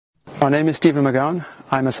My name is Stephen McGown.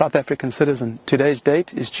 I'm a South African citizen. Today's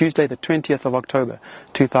date is Tuesday the 20th of October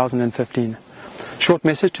 2015. Short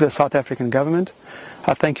message to the South African government.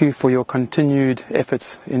 I thank you for your continued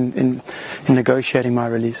efforts in negotiating my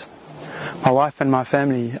release. My wife and my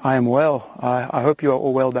family, I am well. I hope you are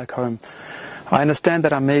all well back home. I understand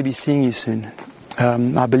that I may be seeing you soon.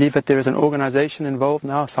 I believe that there is an organization involved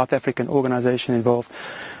now, a South African organization involved,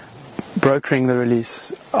 brokering the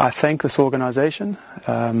release. I thank this organization.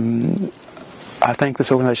 I thank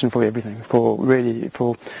this organization for everything, for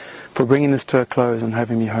bringing this to a close and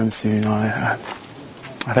having me home soon. I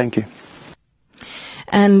thank you.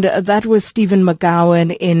 And that was Stephen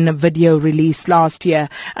McGowan in a video released last year.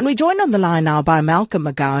 And we're joined on the line now by Malcolm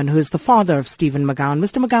McGowan, who is the father of Stephen McGowan.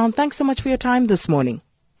 Mr. McGowan, thanks so much for your time this morning.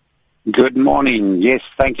 Good morning. Yes,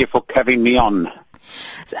 thank you for having me on.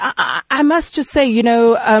 So I must just say,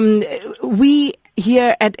 we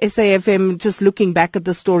here at SAfm, just looking back at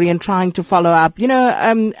the story and trying to follow up,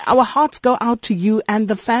 our hearts go out to you and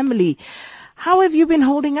the family. How have you been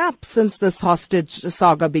holding up since this hostage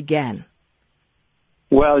saga began?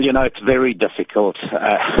 Well, it's very difficult.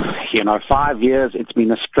 5 years, it's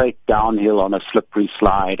been a straight downhill on a slippery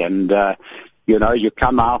slide. And, you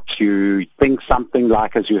come out, you think something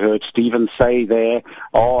like, as you heard Stephen say there,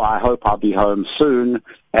 I hope I'll be home soon.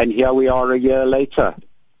 And here we are a year later.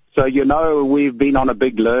 So, we've been on a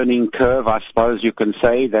big learning curve, I suppose you can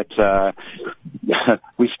say, that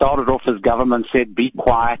we started off as government said, be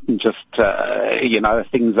quiet and just,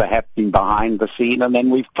 things are happening behind the scene. And then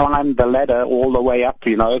we've climbed the ladder all the way up,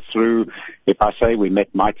 through, if I say we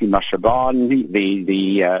met Mighty Mashabane,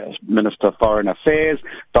 the Minister of Foreign Affairs,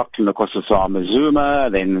 Dr. Nkosazana Zuma,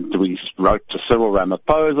 then we wrote to Cyril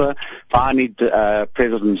Ramaphosa, finally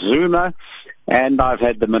President Zuma, and I've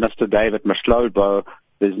had the Minister David Mashlobo,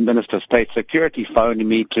 the Minister of State Security, phoning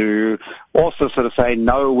me to also sort of say,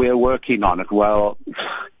 no, we're working on it. Well,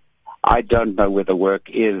 I don't know where the work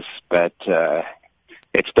is, but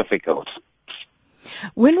it's difficult.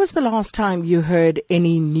 When was the last time you heard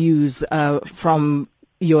any news from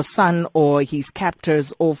your son or his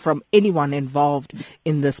captors or from anyone involved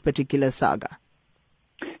in this particular saga?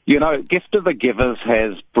 Gift of the Givers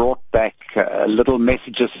has brought back little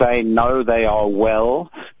messages saying, no, they are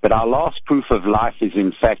well, but our last proof of life is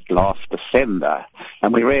in fact last December,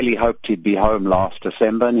 and we really hoped he'd be home last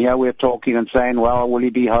December, and here we're talking and saying, well, will he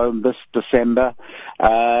be home this December?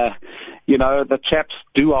 The chaps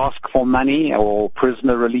do ask for money or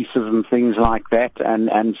prisoner releases and things like that,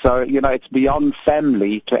 and so, it's beyond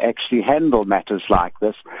family to actually handle matters like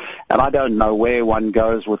this, and I don't know where one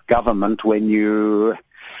goes with government when you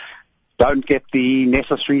don't get the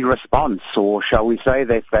necessary response, or shall we say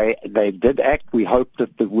that they did act. We hoped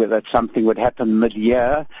that something would happen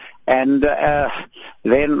mid-year, and then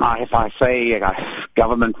if I say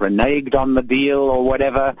government reneged on the deal or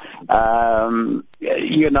whatever,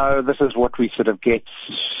 this is what we sort of get.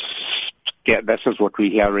 This is what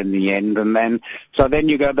we hear in the end, and then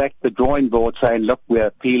you go back to the drawing board saying, look, we're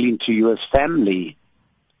appealing to you as family.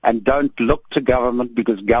 And don't look to government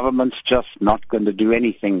because government's just not going to do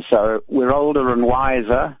anything. So we're older and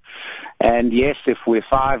wiser. And yes, if we're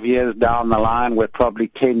 5 years down the line, we're probably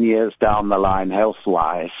 10 years down the line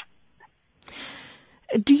health-wise.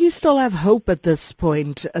 Do you still have hope at this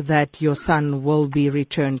point that your son will be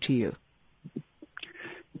returned to you?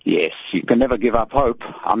 Yes, you can never give up hope.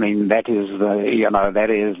 I mean, that is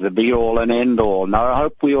the be-all and end-all. No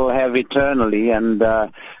hope we will have eternally,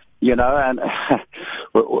 and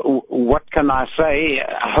what can I say?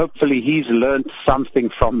 Hopefully he's learned something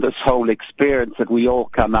from this whole experience, that we all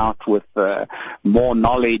come out with more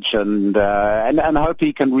knowledge, and hope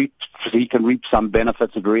he can reap some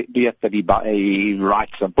benefits, be it that he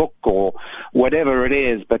writes a book or whatever it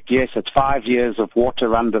is. But yes, it's 5 years of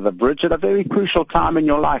water under the bridge at a very crucial time in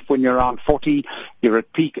your life. When you're around 40, you're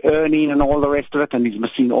at peak earning and all the rest of it, and he's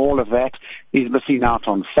missing all of that. He's missing out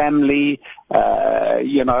on family.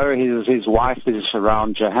 His wife is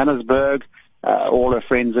around Johannesburg. All her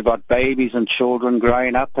friends have got babies and children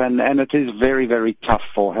growing up, and it is very, very tough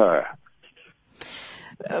for her.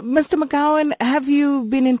 Mr. McGowan, have you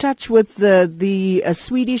been in touch with the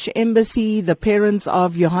Swedish embassy, the parents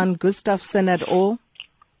of Johan Gustafsson at all?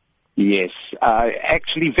 Yes.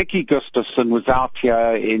 Actually, Vicky Gustafsson was out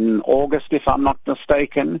here in August, if I'm not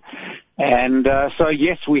mistaken. And so,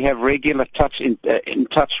 yes, we have regular in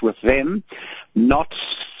touch with them. Not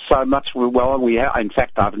so much, in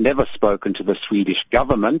fact, I've never spoken to the Swedish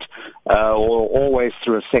government, or always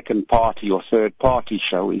through a second party or third party,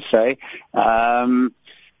 shall we say.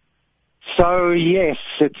 So, yes,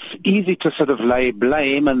 it's easy to sort of lay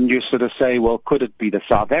blame, and you sort of say, well, could it be the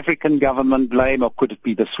South African government blame, or could it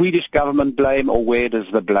be the Swedish government blame, or where does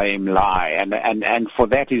the blame lie? And for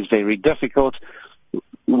that is very difficult.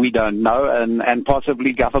 We don't know, and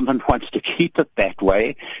possibly government wants to keep it that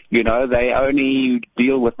way. You know, they only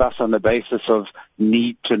deal with us on the basis of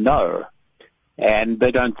need to know. And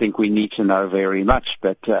they don't think we need to know very much,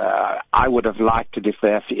 but I would have liked it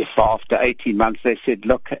if after 18 months they said,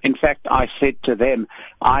 look, in fact, I said to them,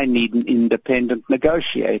 I need an independent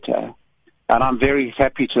negotiator. And I'm very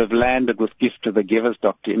happy to have landed with Gift to the Givers,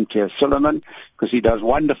 Dr. Imtiaz Suleiman, because he does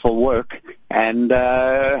wonderful work. And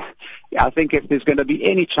I think if there's going to be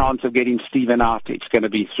any chance of getting Stephen out, it's going to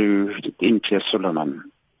be through Imtiaz Suleiman.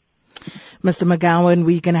 Mr. McGowan,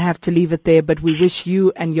 we're going to have to leave it there, but we wish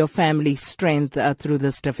you and your family strength through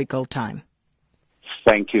this difficult time.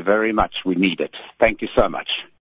 Thank you very much. We need it. Thank you so much.